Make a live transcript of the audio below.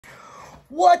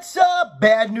What's up?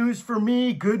 Bad news for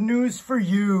me, good news for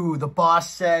you. The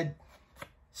boss said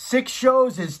 6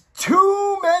 shows is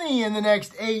too many in the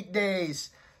next 8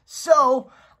 days.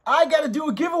 So I got to do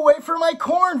a giveaway for my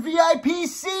Korn VIP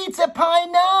seats at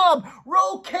Pine Knob.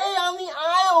 Row K on the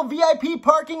aisle, VIP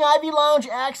parking, Ivy Lounge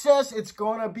access. It's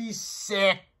going to be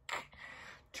sick.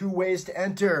 2 ways to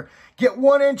enter. Get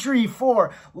 1 entry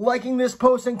for liking this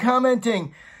post and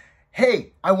commenting,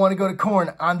 "Hey, I want to go to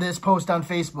Korn" on this post on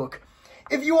Facebook.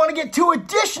 If you want to get 2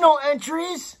 additional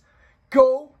entries,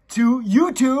 go to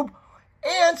YouTube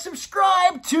and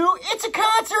subscribe to It's a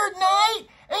Concert Night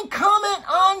and comment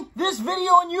on this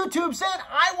video on YouTube saying,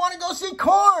 "I want to go see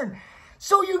Korn."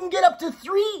 So you can get up to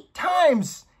 3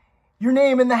 times your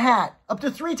name in the hat. Up to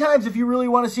 3 times if you really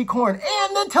want to see Korn.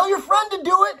 And then tell your friend to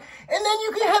do it. And then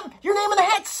you can have your name in the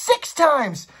hat 6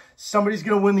 times. Somebody's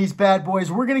going to win these bad boys.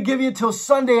 We're going to give you until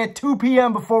Sunday at 2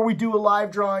 p.m. before we do a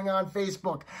live drawing on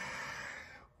Facebook.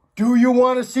 Do you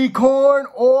want to see Korn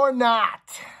or not?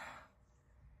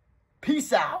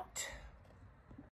 Peace out.